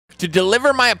To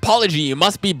deliver my apology, you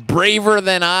must be braver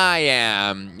than I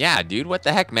am. Yeah, dude, what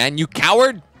the heck, man? You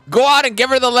coward? Go out and give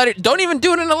her the letter. Don't even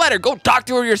do it in a letter. Go talk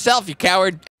to her yourself, you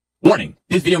coward. Warning,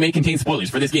 this video may contain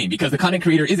spoilers for this game because the content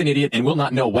creator is an idiot and will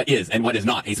not know what is and what is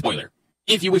not a spoiler.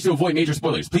 If you wish to avoid major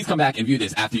spoilers, please come back and view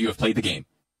this after you have played the game.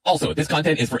 Also, this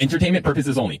content is for entertainment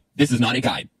purposes only. This is not a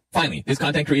guide. Finally, this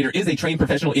content creator is a trained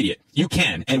professional idiot. You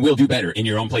can and will do better in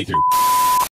your own playthrough.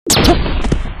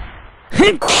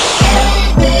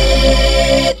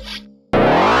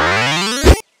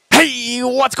 Hey,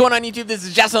 what's going on YouTube? This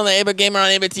is Justin, the A-Bit Gamer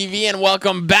on A-Bit TV, and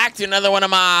welcome back to another one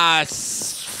of my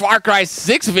Far Cry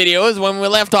 6 videos. When we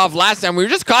left off last time, we were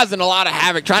just causing a lot of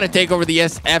havoc, trying to take over the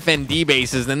FND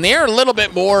bases, and they're a little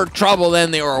bit more trouble than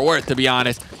they were worth, to be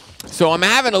honest. So I'm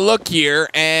having a look here,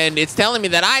 and it's telling me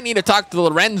that I need to talk to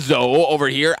Lorenzo over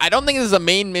here. I don't think this is a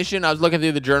main mission. I was looking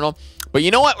through the journal. But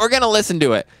you know what? We're going to listen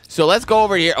to it. So let's go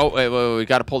over here. Oh, wait, we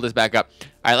got to pull this back up.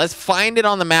 All right, let's find it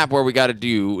on the map where we got to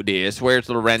do this. Where's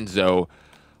Lorenzo?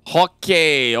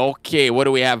 Okay. What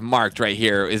do we have marked right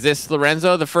here? Is this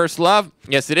Lorenzo, the first love?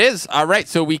 Yes, it is. All right,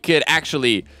 so we could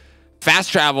actually fast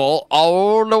travel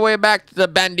all the way back to the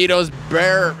Bandidos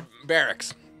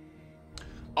barracks.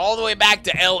 All the way back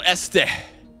to El Este.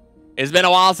 It's been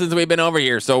a while since we've been over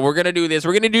here, so we're going to do this.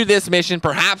 We're going to do this mission.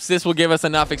 Perhaps this will give us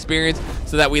enough experience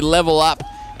so that we level up,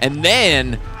 and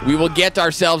then we will get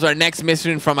ourselves our next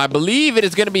mission from, I believe it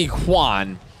is going to be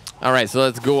Juan. All right, so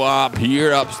let's go up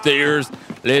here, upstairs.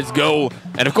 Let's go.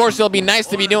 And, of course, it'll be nice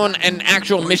to be doing an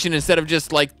actual mission instead of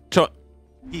just, like...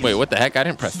 Wait, what the heck? I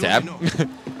didn't press tab.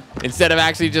 Instead of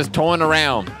actually just towing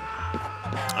around.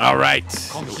 All right.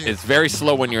 It's very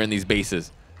slow when you're in these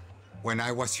bases. When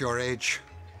I was your age,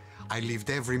 I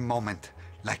lived every moment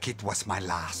like it was my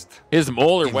last. His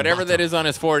mole or whatever that is on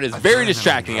his forehead is very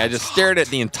distracting. I just stared at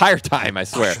the entire time, I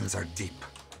swear. Passions are deep.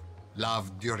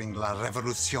 Love during La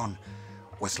Revolucion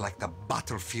was like the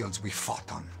battlefields we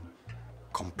fought on.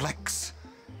 Complex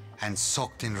and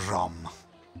soaked in rum.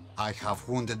 I have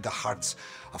wounded the hearts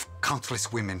of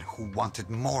countless women who wanted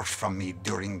more from me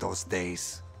during those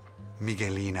days.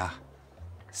 Miguelina,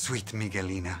 sweet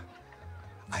Miguelina.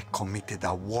 I committed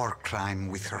a war crime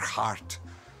with her heart.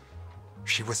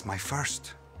 She was my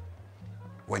first.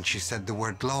 When she said the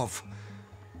word love,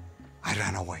 I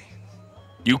ran away.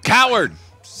 You coward!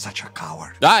 Such a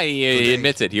coward. He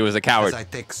admits it. He was a coward. As I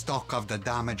take stock of the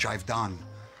damage I've done,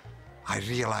 I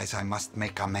realize I must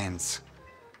make amends.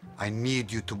 I need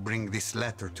you to bring this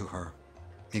letter to her.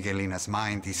 Miguelina's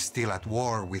mind is still at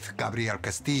war with Gabriel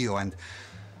Castillo and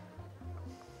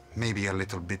maybe a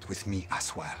little bit with me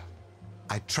as well.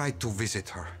 I tried to visit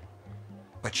her,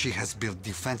 but she has built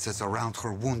defenses around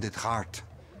her wounded heart.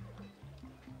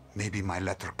 Maybe my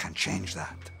letter can change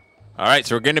that. All right,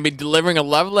 so we're going to be delivering a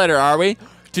love letter, are we?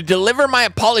 To deliver my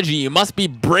apology, you must be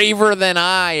braver than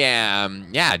I am.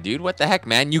 Yeah, dude, what the heck,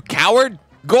 man? You coward?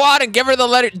 Go out and give her the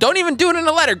letter. Don't even do it in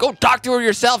a letter. Go talk to her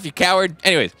yourself, you coward.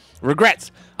 Anyways,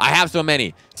 regrets. I have so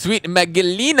many. Sweet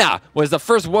Miguelina was the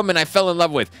first woman I fell in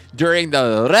love with during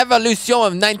the Revolution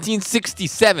of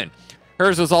 1967.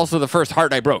 Hers was also the first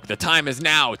heart I broke. The time is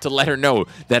now to let her know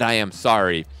that I am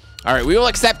sorry. All right, we will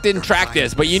accept and track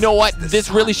this, but you know what?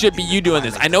 This really should be you doing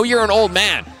this. I know you're an old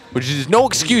man, which is no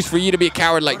excuse for you to be a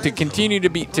coward, like to continue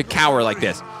to cower like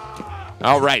this.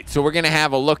 All right, so we're gonna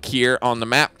have a look here on the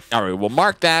map. All right, we'll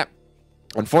mark that.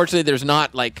 Unfortunately, there's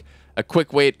not like a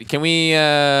quick way. Can we?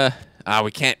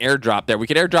 We can't airdrop there. We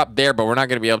could airdrop there, but we're not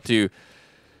gonna be able to.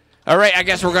 All right, I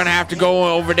guess we're gonna have to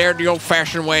go over there the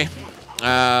old-fashioned way.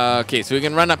 Okay, so we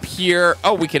can run up here.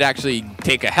 Oh, we could actually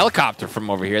take a helicopter from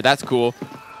over here. That's cool.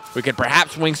 We could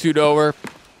perhaps wingsuit over.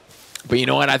 But you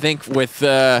know what? I think with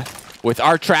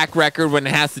our track record when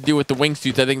it has to do with the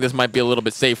wingsuits, I think this might be a little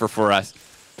bit safer for us.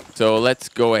 So let's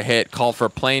go ahead. Call for a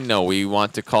plane. No, we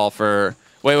want to call for...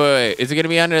 Wait. Is it going to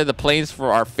be under the planes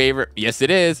for our favorite... Yes,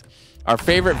 it is. Our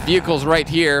favorite vehicle's right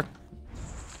here.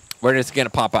 Where is it going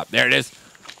to pop up? There it is.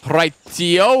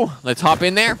 Rightio. Let's hop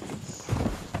in there.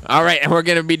 All right, and we're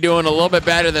going to be doing a little bit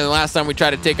better than the last time we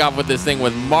tried to take off with this thing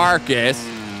with Marcus.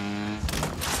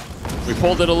 We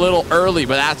pulled it a little early,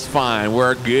 but that's fine.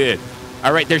 We're good.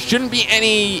 All right, there shouldn't be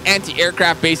any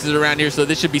anti-aircraft bases around here, so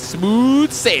this should be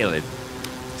smooth sailing.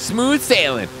 Smooth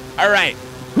sailing. All right,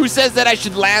 who says that I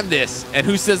should land this? And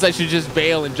who says I should just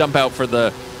bail and jump out for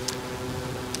the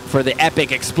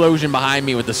epic explosion behind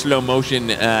me with the slow motion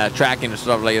tracking and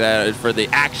stuff like that, for the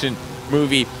action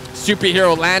movie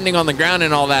superhero landing on the ground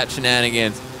and all that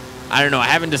shenanigans? I don't know. I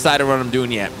haven't decided what I'm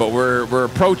doing yet, but we're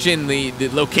approaching the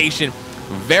location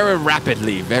very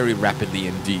rapidly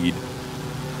indeed.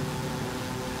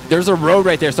 There's a road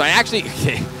right there, so I actually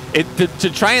To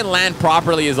try and land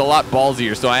properly is a lot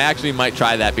ballsier, so I actually might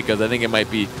try that because I think it might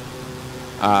be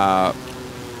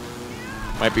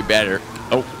better.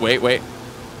 Oh, wait.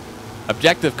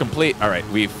 Objective complete. All right,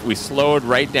 we slowed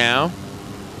right down.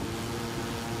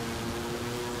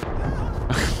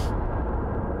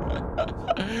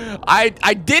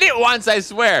 I did it once, I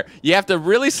swear. You have to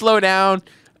really slow down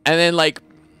and then like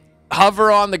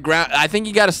hover on the ground. I think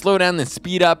you got to slow down and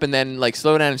speed up and then like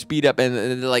slow down and speed up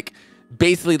and like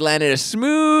basically land it as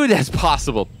smooth as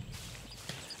possible.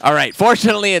 All right,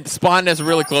 fortunately it spawned us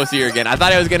really close here again. I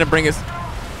thought it was going to bring us.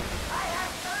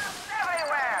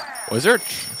 Was there?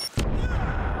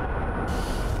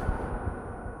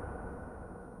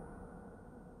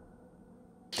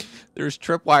 There's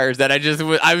tripwires that I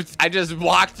just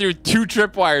walked through 2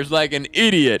 tripwires like an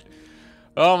idiot.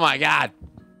 Oh my god.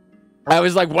 I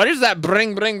was like, what is that?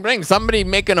 Bring. Somebody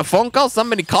making a phone call?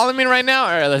 Somebody calling me right now?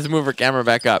 All right, let's move our camera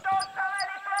back up.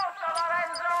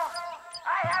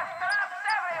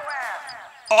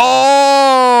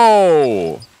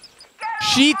 Oh!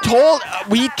 We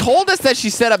told us that she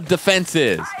set up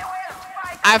defenses.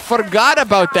 I forgot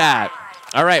about that.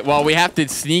 All right, well, we have to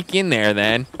sneak in there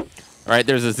then. All right,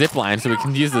 there's a zip line, so we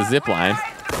can use the zip line.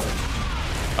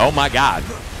 Oh my god.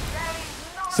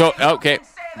 So, okay,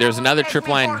 there's another trip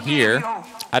line here.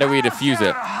 How do we defuse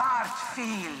it?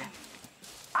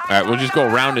 All right, we'll just go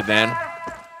around it then.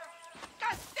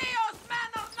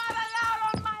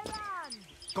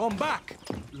 Come back.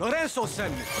 Lorenzo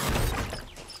sent me.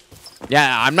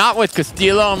 Yeah, I'm not with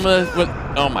Castillo. I'm with.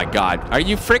 Oh my god, are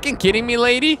you freaking kidding me,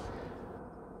 lady?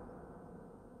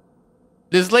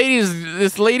 This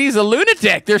lady's a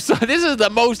lunatic. This is the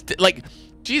most like.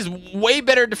 She's way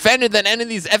better defender than any of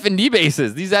these F&D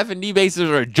bases. These F&D bases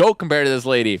are a joke compared to this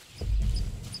lady.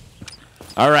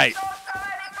 All right.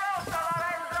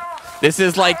 This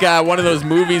is like one of those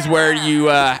movies where you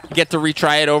get to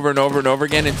retry it over and over and over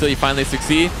again until you finally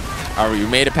succeed. All right, we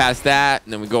made it past that,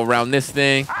 and then we go around this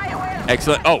thing.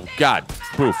 Excellent. Oh, God.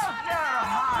 Proof.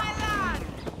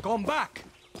 Come back.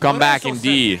 Come back,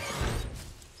 indeed.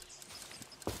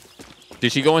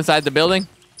 Did she go inside the building?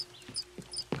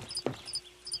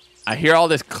 I hear all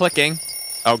this clicking.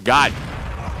 Oh, God.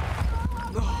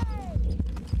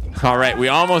 All right, we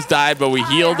almost died, but we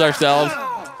healed ourselves.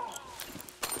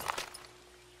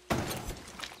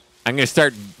 I'm going to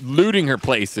start looting her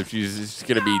place if she's just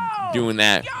going to be doing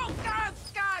that. You can't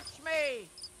scotch me.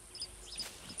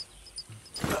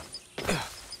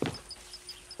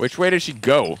 Which way does she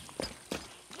go?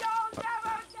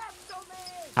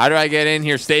 How do I get in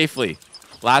here safely?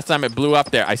 Last time it blew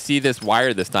up there. I see this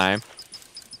wire this time.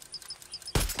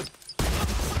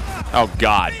 Oh,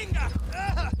 God.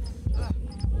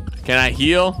 Can I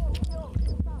heal?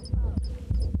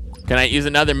 Can I use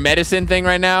another medicine thing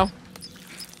right now?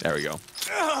 There we go.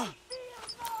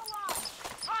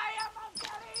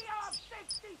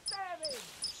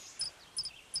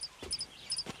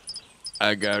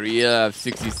 A guerilla of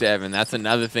 67. That's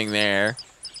another thing there.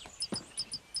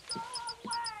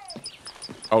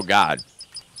 Oh, God.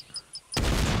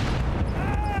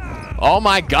 Oh,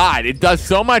 my God. It does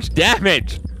so much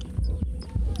damage.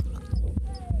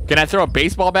 Can I throw a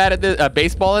baseball bat at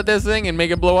this thing and make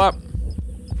it blow up?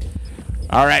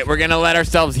 All right, we're gonna let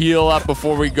ourselves heal up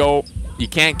before we go. You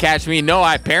can't catch me. No,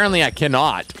 apparently I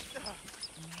cannot.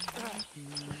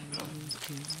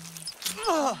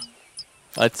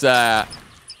 Let's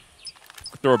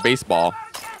throw a baseball.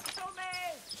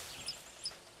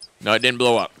 No, it didn't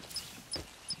blow up.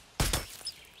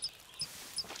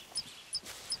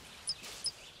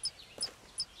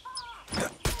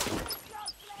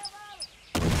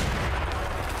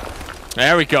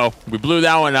 There we go. We blew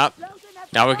that one up.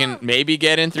 Now we can maybe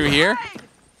get in through here.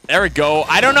 There we go.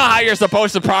 I don't know how you're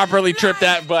supposed to properly trip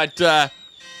that, but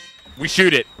we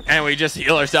shoot it. And we just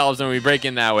heal ourselves and we break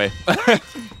in that way.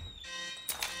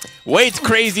 Wait,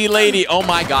 crazy lady. Oh,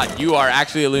 my God. You are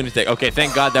actually a lunatic. Okay,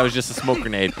 thank God that was just a smoke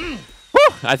grenade. Woo!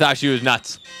 I thought she was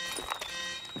nuts.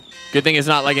 Good thing it's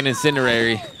not like an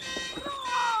incendiary.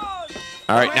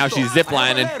 All right, now she's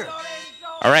ziplining.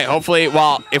 All right, hopefully,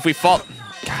 well, if we fall...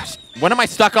 Gosh, what am I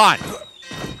stuck on?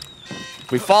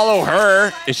 We follow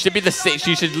her. It should be the safe.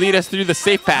 She should lead us through the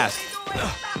safe path.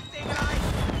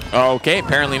 Okay,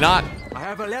 apparently not. I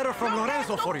have a letter from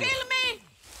Lorenzo for you. Kill me.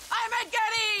 I'm a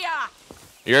guerilla.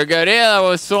 You're a guerrilla.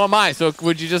 Well, so am I. So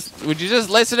would you just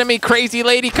listen to me, crazy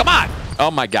lady? Come on.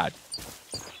 Oh my God.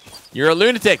 You're a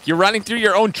lunatic. You're running through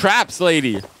your own traps, lady.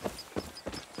 You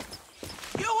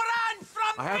run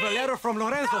from I have a letter from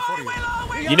Lorenzo for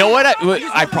you. You know what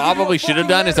I probably should have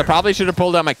done is I probably should have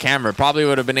pulled out my camera. Probably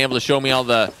would have been able to show me all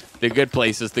the good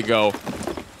places to go.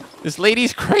 This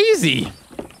lady's crazy.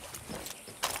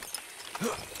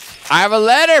 I have a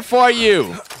letter for you.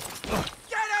 Get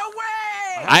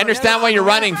away! I understand why you're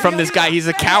running from this guy. He's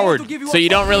a coward, so you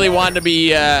don't really want to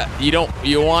be. You don't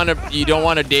want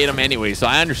to date him anyway. So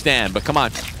I understand. But come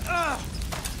on,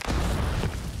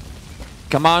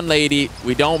 come on, lady.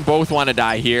 We don't both want to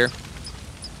die here.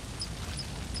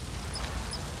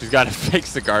 She's got to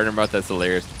fix the garden bot. That's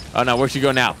hilarious. Oh no, where'd she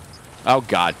go now? Oh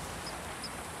God.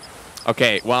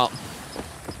 Okay, well,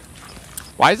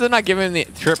 why is it not giving me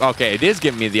the trip? Okay, it is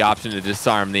giving me the option to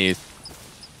disarm these.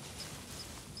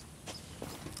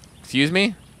 Excuse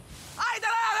me? I'd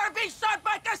rather be shot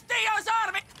by Castillo's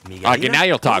army! Okay, now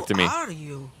you'll talk to me. Who are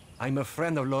you? I'm a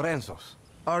friend of Lorenzo's.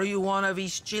 Are you one of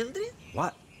his children?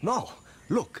 What? No.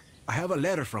 Look, I have a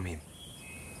letter from him.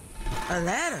 A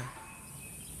letter?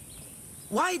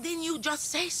 Why didn't you just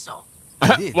say so?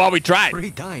 I did. Well, we tried.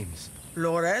 3 times.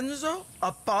 Lorenzo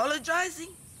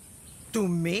apologizing? To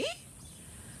me?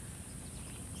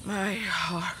 My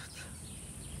heart.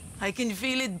 I can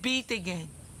feel it beat again.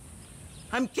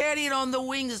 I'm carried on the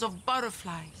wings of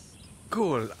butterflies.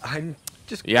 Cool. I'm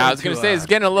just. Yeah, I was gonna say it's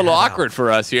getting a little head awkward out.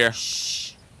 for us here.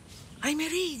 Shh. I'm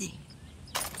reading.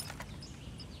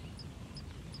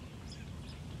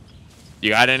 You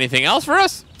got anything else for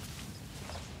us?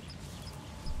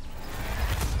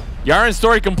 Yaren's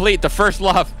story complete. The first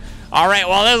love. All right.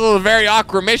 Well, this was a very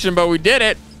awkward mission, but we did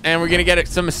it, and we're gonna get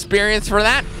some experience for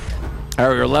that. All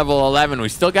right, we're level 11. We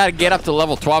still got to get up to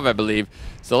level 12, I believe.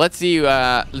 So let's see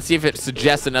if it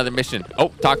suggests another mission.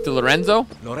 Oh, talk to Lorenzo.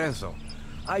 Lorenzo,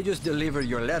 I just delivered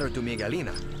your letter to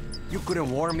Miguelina. You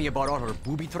couldn't warn me about all her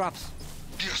booby traps?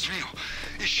 Dios mío,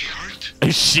 is she hurt?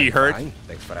 Is she hurt? Fine,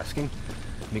 thanks for asking.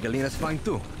 Miguelina's fine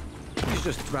too. She's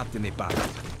just trapped in a bag,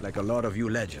 like a lot of you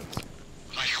legends.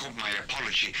 I hope my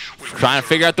apology will Trying to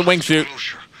figure out the wingsuit.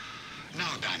 Now,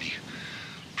 Dani,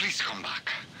 please come back.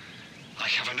 I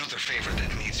have another favor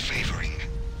that needs favoring.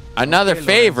 Another Okay,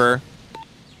 favor?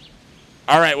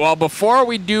 All right, well, before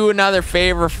we do another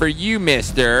favor for you,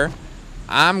 mister,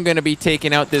 I'm going to be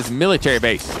taking out this military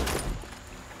base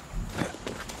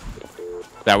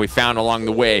that we found along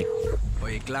the way.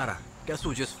 Oye, Clara, guess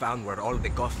who just found where all the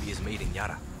coffee is made in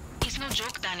Yara? It's no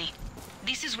joke, Dani.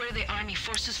 This is where the army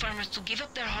forces farmers to give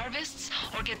up their harvests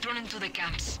or get thrown into the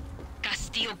camps.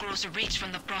 Castillo grows rich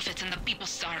from the profits and the people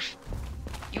starve.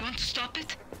 You want to stop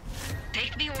it?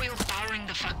 Take the oil powering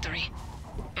the factory.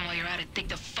 And while you're at it, take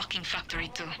the fucking factory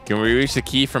too. Can we reach the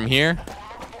key from here?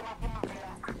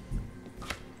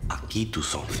 Aquí to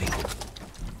something.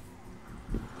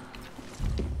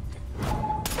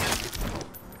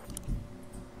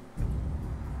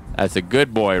 That's a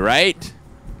good boy, right?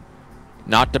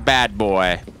 Not the bad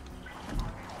boy.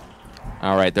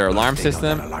 All right, their alarm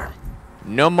system. Alarm.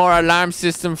 No more alarm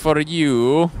system for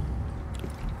you.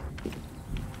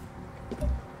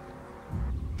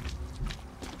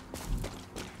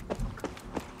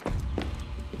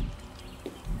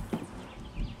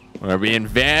 We're being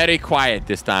very quiet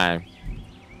this time.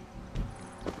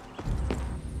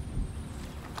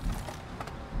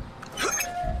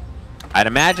 I'd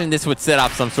imagine this would set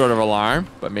off some sort of alarm,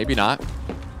 but maybe not.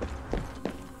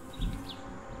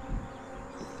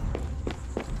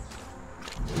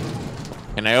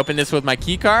 Can I open this with my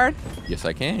key card? Yes,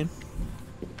 I can.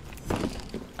 All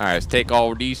right, let's take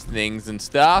all these things and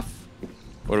stuff.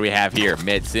 What do we have here?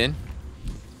 Medicine.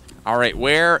 All right,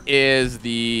 where is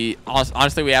the...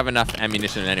 Honestly, we have enough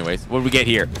ammunition anyways. What do we get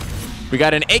here? We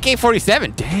got an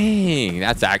AK-47. Dang,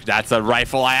 that's a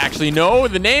rifle I actually know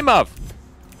the name of.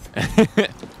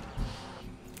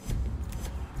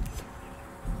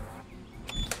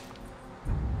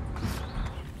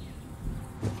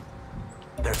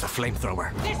 There's a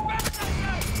flamethrower.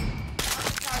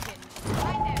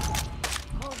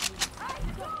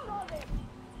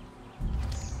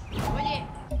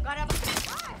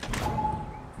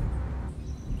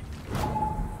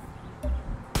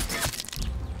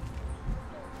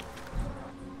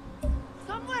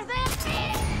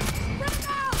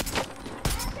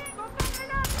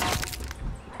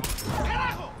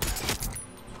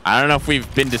 I don't know if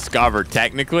we've been discovered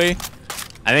technically.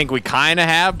 I think we kind of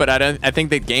have, but I think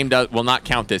the game will not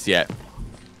count this yet.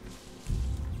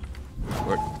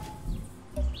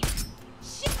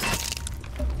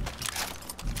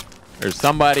 There's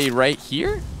somebody right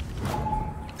here.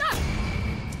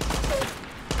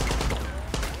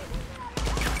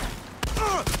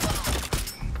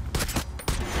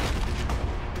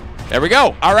 There we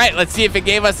go. All right, let's see if it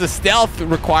gave us a stealth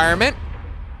requirement.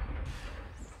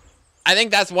 I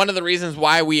think that's one of the reasons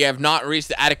why we have not reached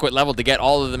the adequate level to get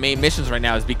all of the main missions right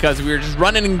now, is because we were just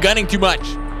running and gunning too much.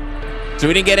 So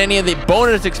we didn't get any of the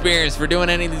bonus experience for doing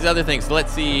any of these other things. So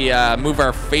let's see, move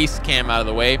our face cam out of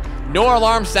the way. No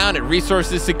alarm sounded,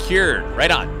 resources secured.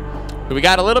 Right on. So we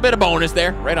got a little bit of bonus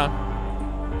there. Right on.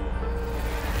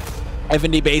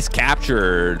 F&D base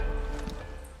captured.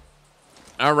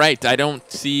 All right, I don't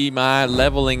see my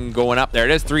leveling going up. There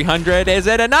it is, 300. Is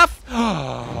it enough?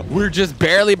 We're just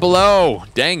barely below.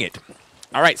 Dang it.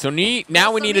 All right, so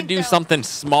now we need to do something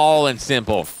small and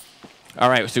simple. All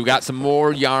right, so we got some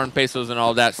more yarn pesos and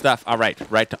all that stuff. All right,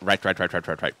 right. All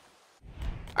right,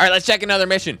 let's check another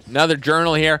mission. Another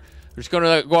journal here. We're just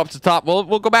gonna go up to the top.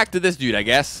 We'll go back to this dude, I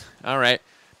guess. All right,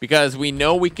 because we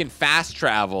know we can fast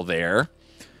travel there.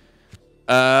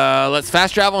 Let's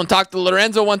fast travel and talk to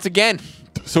Lorenzo once again.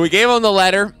 So we gave him the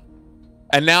letter,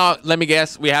 and now let me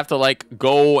guess, we have to like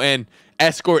go and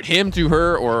escort him to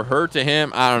her or her to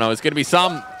him. I don't know. It's gonna be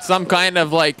some kind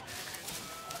of like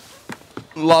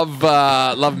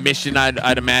love mission,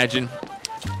 I'd imagine,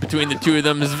 between the two of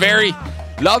them. Is very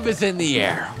love is in the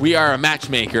air. We are a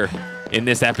matchmaker in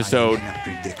this episode.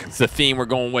 It's the theme we're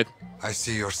going with. I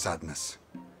see your sadness.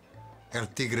 El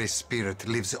Tigre's spirit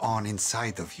lives on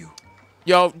inside of you.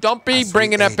 Yo, don't be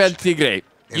bringing up El Tigre.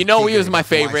 You know he was my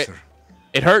favorite.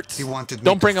 It hurts. He wanted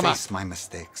Don't me bring to him up. face my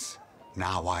mistakes.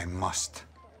 Now I must.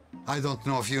 I don't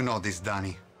know if you know this,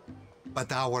 Dani,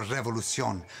 but our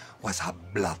revolution was a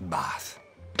bloodbath.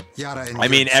 Yara, I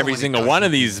mean, every single one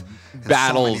of these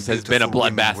battles has been a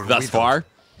bloodbath thus far.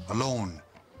 Alone,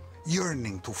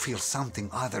 yearning to feel something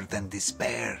other than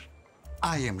despair.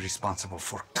 I am responsible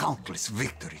for countless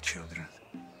victory children.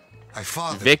 I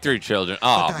fathered, Victory children.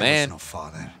 Oh, but I man. was no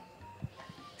father.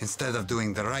 Instead of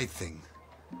doing the right thing,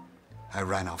 I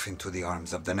ran off into the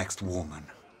arms of the next woman.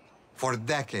 For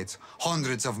decades,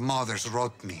 hundreds of mothers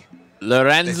wrote me.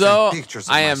 Lorenzo,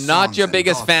 I am not your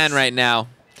biggest fan right now.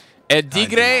 El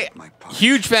Tigre,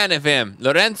 huge fan of him.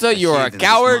 Lorenzo, you are a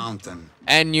coward,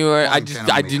 and you are. I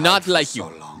do not like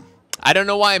you. I don't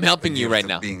know why I'm helping you right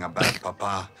now. Being a bad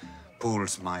papa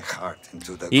pulls my heart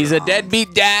into the He's a ground.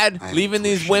 deadbeat dad, leaving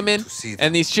these women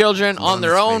and these children on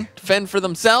their own, fend for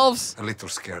themselves, A little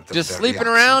scared of just their sleeping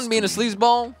reactions around, to being a me.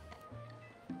 sleazeball.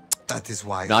 That is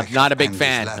why I Not have a big penned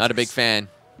fan. these Not a big letters. fan.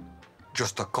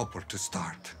 Just a couple to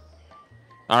start.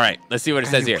 All right, let's see what it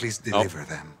Can says you here. please Oh, deliver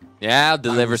them? yeah, I'll I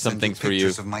deliver will some send things for you.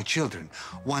 pictures of my children,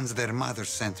 ones their mothers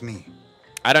sent me.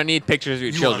 I don't need pictures of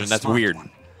your You children. are a That's smart weird. one.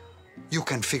 You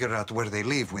can figure out where they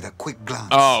live with a quick glance.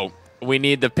 Oh, we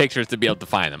need the pictures to be able to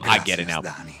find them. I get it now.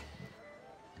 Gracias, Dani.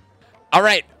 All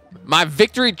right, my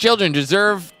victory children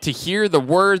deserve to hear the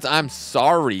words "I'm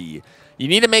sorry." You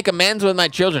need to make amends with my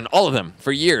children, all of them.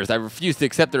 For years, I refused to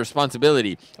accept the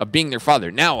responsibility of being their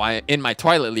father. Now, in my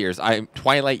twilight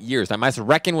years, I must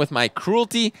reckon with my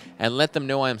cruelty and let them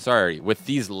know I am sorry with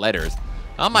these letters.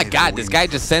 Oh my God, this guy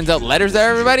just sends out letters to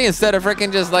everybody instead of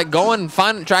freaking just like going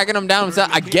and tracking them down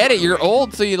himself. I get it, you're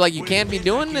old, so you can't be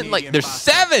doing it. Like, there's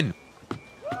 7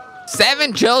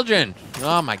 children.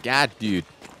 Oh my God, dude.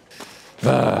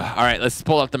 All right, let's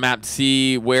pull up the map to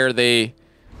see where they.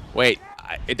 Wait,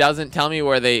 it doesn't tell me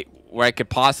where I could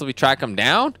possibly track them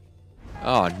down.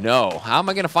 Oh no, how am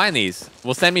I gonna find these?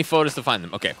 Well, send me photos to find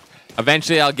them. Okay,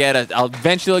 eventually I'll get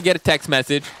a text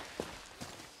message.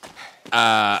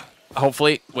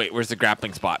 Hopefully, wait, where's the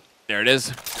grappling spot? There it is.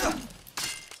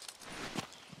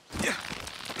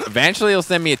 Eventually he'll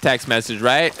send me a text message,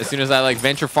 right? As soon as I like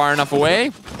venture far enough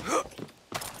away.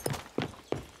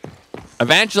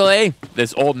 Eventually,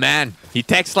 this old man, he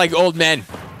texts like old men.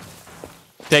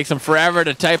 Takes him forever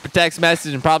to type a text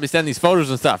message and probably send these photos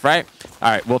and stuff, right? All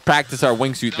right, we'll practice our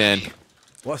wingsuit then.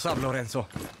 What's up, Lorenzo?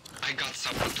 I got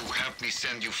someone to help me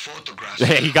send you photographs.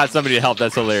 Hey, he got somebody to help.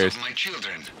 That's hilarious. Of my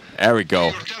children. There we go.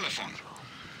 Your telephone.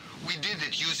 We did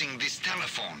it using this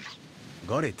telephone.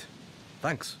 Got it.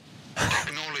 Thanks.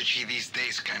 Technology these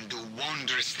days can do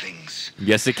wondrous things.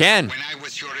 Yes, it can. When I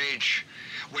was your age,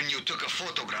 when you took a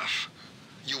photograph,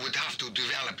 you would have to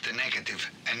develop the negative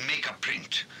and make a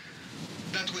print.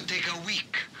 That would take a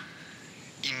week.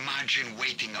 Imagine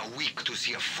waiting a week to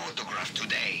see a photograph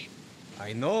today.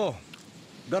 I know.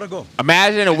 Gotta go.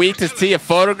 Imagine a week to see a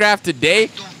photograph today.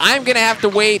 I'm going to have to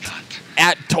wait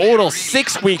at total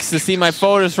 6 weeks to see my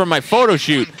photos from my photo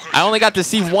shoot. I only got to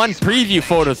see 1 preview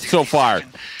photo so far.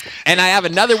 And I have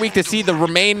another week to see the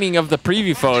remaining of the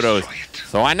preview photos.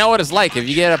 So I know what it's like. If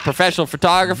you get a professional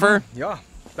photographer, Yeah,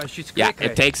 that shit's yeah,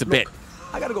 quick, it takes a bit.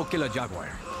 I gotta go kill a jaguar.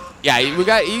 Yeah, we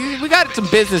got some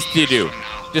business to do.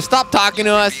 Just stop talking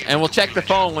to us, and we'll check the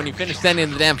phone when you finish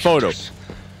sending the damn photo.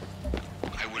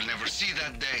 I will never see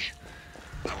that day.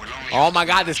 I will only Oh my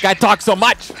God, this guy talks so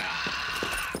much.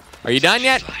 Are you done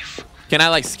yet? Can I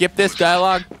like skip this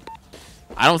dialogue?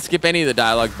 I don't skip any of the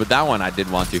dialogue, but that one I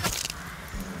did want to.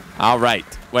 All right.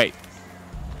 Wait.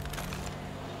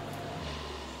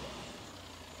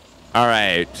 All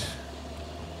right.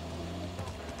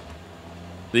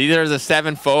 These are the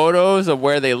 7 photos of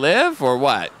where they live, or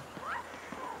what?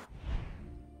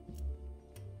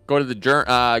 Go to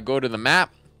the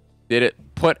map. Did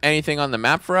it put anything on the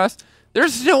map for us?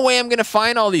 There's no way I'm gonna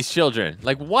find all these children.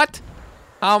 Like, what?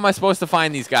 How am I supposed to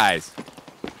find these guys?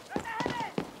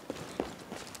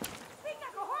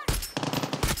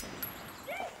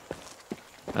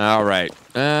 All right.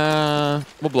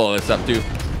 We'll blow this up too.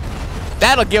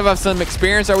 That'll give us some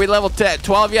experience. Are we level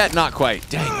 12 yet? Not quite.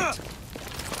 Dang it.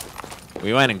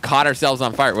 We went and caught ourselves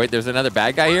on fire. Wait, there's another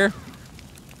bad guy here?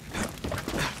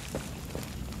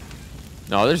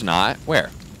 No, there's not. Where?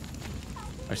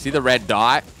 I see the red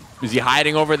dot. Is he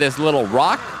hiding over this little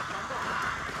rock?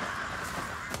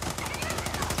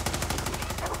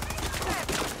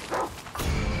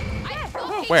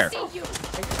 Where?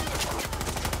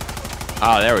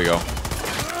 Oh, there we go.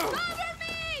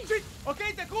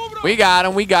 We got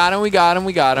him, we got him, we got him,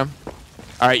 we got him.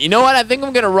 All right, you know what? I think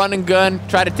I'm going to run and gun,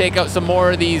 try to take out some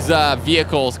more of these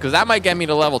vehicles, because that might get me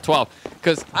to level 12.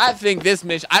 Because I think this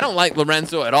mission, I don't like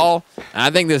Lorenzo at all. And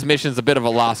I think this mission's a bit of a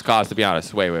lost cause, to be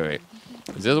honest. Wait.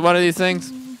 Is this one of these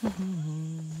things?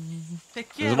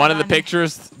 Is one of the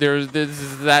pictures?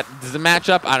 Does it match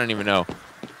up? I don't even know.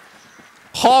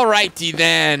 Alrighty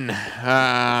then.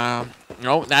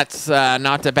 No, that's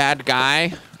not a bad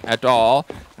guy at all.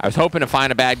 I was hoping to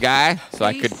find a bad guy so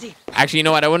I could... Actually, you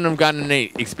know what? I wouldn't have gotten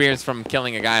any experience from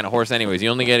killing a guy on a horse anyways. You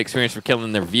only get experience for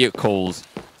killing their vehicles.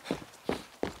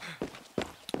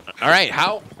 All right,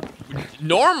 how...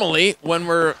 Normally, when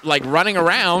we're, like, running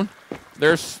around,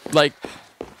 there's, like...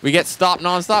 We get stopped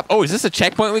non-stop. Oh, is this a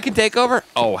checkpoint we can take over?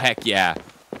 Oh, heck yeah.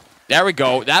 There we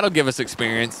go. That'll give us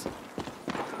experience.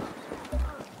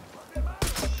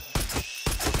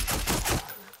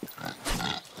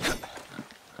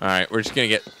 All right, we're just going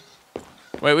to get...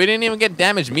 Wait, we didn't even get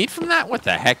damaged meat from that? What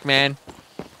the heck, man?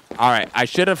 All right, I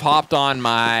should have hopped on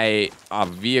my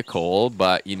vehicle,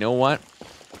 but you know what?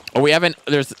 Oh, we haven't...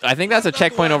 I think that's a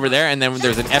checkpoint over there, and then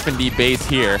there's an F&D base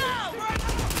here.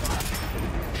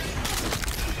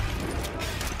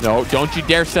 No, don't you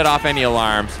dare set off any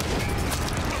alarms.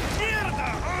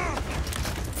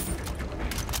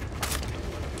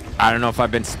 I don't know if I've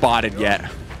been spotted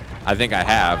yet. I think I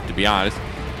have, to be honest.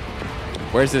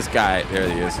 Where's this guy? There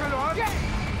he is.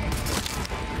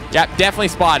 Yep, definitely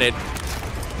spotted.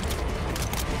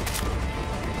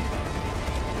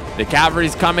 The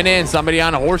cavalry's coming in. Somebody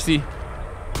on a horsey.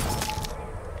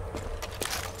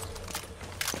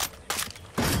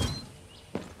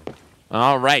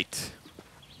 All right.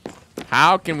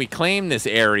 How can we claim this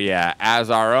area as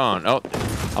our own? Oh,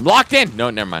 I'm locked in. No,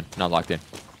 never mind. Not locked in.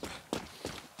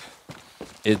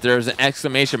 There's an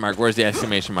exclamation mark. Where's the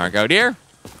exclamation mark? Out here?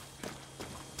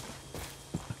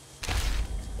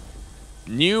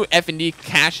 New F&D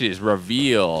caches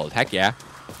revealed. Heck yeah.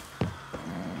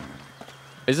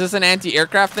 Is this an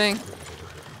anti-aircraft thing?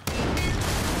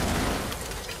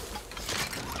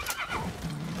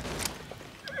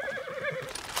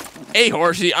 Hey,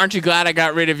 horsey, aren't you glad I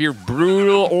got rid of your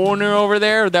brutal owner over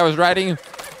there that was riding you?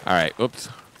 All right, oops.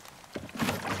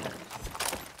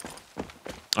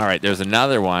 All right, there's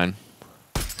another one.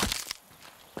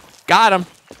 Got him.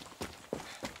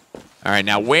 All right,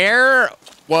 now where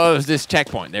was this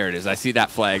checkpoint? There it is. I see that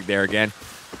flag there again.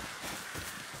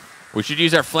 We should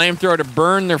use our flamethrower to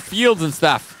burn their fields and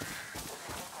stuff.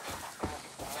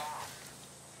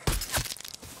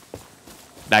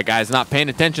 That guy's not paying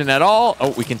attention at all.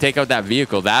 Oh, we can take out that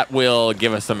vehicle. That will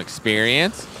give us some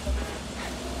experience.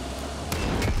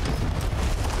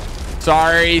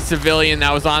 Sorry, civilian,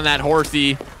 that was on that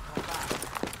horsey.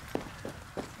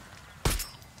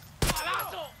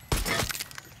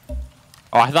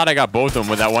 Oh, I thought I got both of them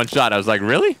with that one shot. I was like,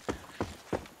 really?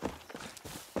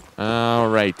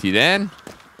 Alrighty then.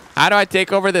 How do I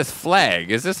take over this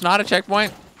flag? Is this not a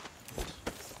checkpoint?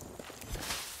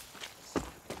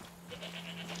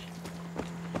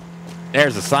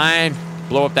 There's a sign.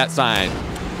 Blow up that sign.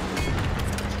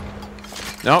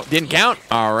 No, didn't count.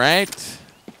 All right.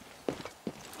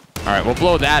 All right, we'll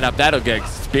blow that up. That'll get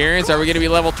experience. Are we going to be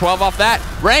level 12 off that?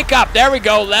 Rank up. There we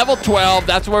go. Level 12.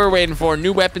 That's what we're waiting for.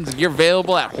 New weapons and gear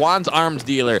available at Juan's Arms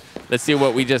Dealer. Let's see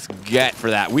what we just get for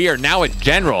that. We are now a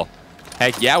general.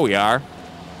 Heck yeah, we are.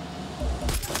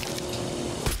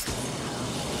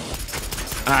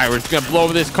 All right, we're just going to blow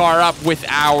this car up with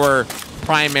our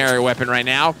primary weapon right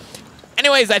now.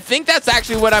 Anyways, I think that's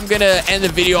actually what I'm going to end the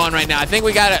video on right now. I think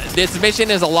we got this mission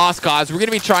is a lost cause. We're going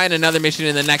to be trying another mission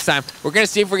in the next time. We're going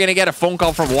to see if we're going to get a phone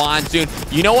call from Juan soon.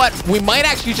 You know what? We might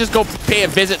actually just go pay a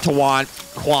visit to Juan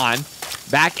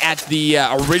back at the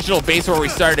original base where we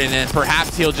started, and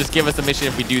perhaps he'll just give us a mission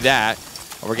if we do that.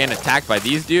 We're getting attacked by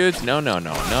these dudes? No. These are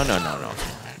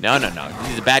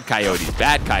bad coyotes.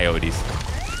 Bad coyotes.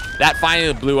 That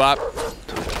finally blew up.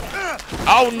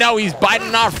 Oh, no. He's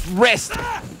biting our wrist.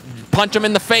 Punch him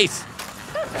in the face.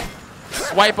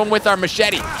 Swipe him with our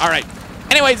machete. All right.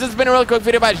 Anyways, this has been a really quick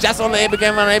video about Just on the 8-Bit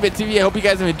Game on 8-Bit TV. I hope you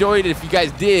guys have enjoyed it. If you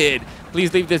guys did,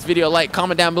 please leave this video a like,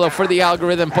 comment down below for the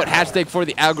algorithm, put hashtag for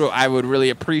the algo. I would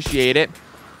really appreciate it.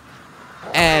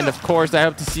 And of course, I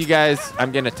hope to see you guys.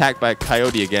 I'm getting attacked by a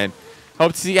coyote again.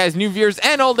 Hope to see you guys, new viewers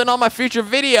and old, in all my future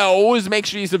videos. Make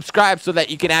sure you subscribe so that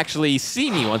you can actually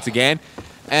see me once again.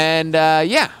 And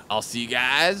yeah, I'll see you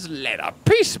guys later.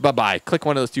 Peace. Bye-bye. Click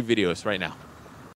one of those 2 videos right now.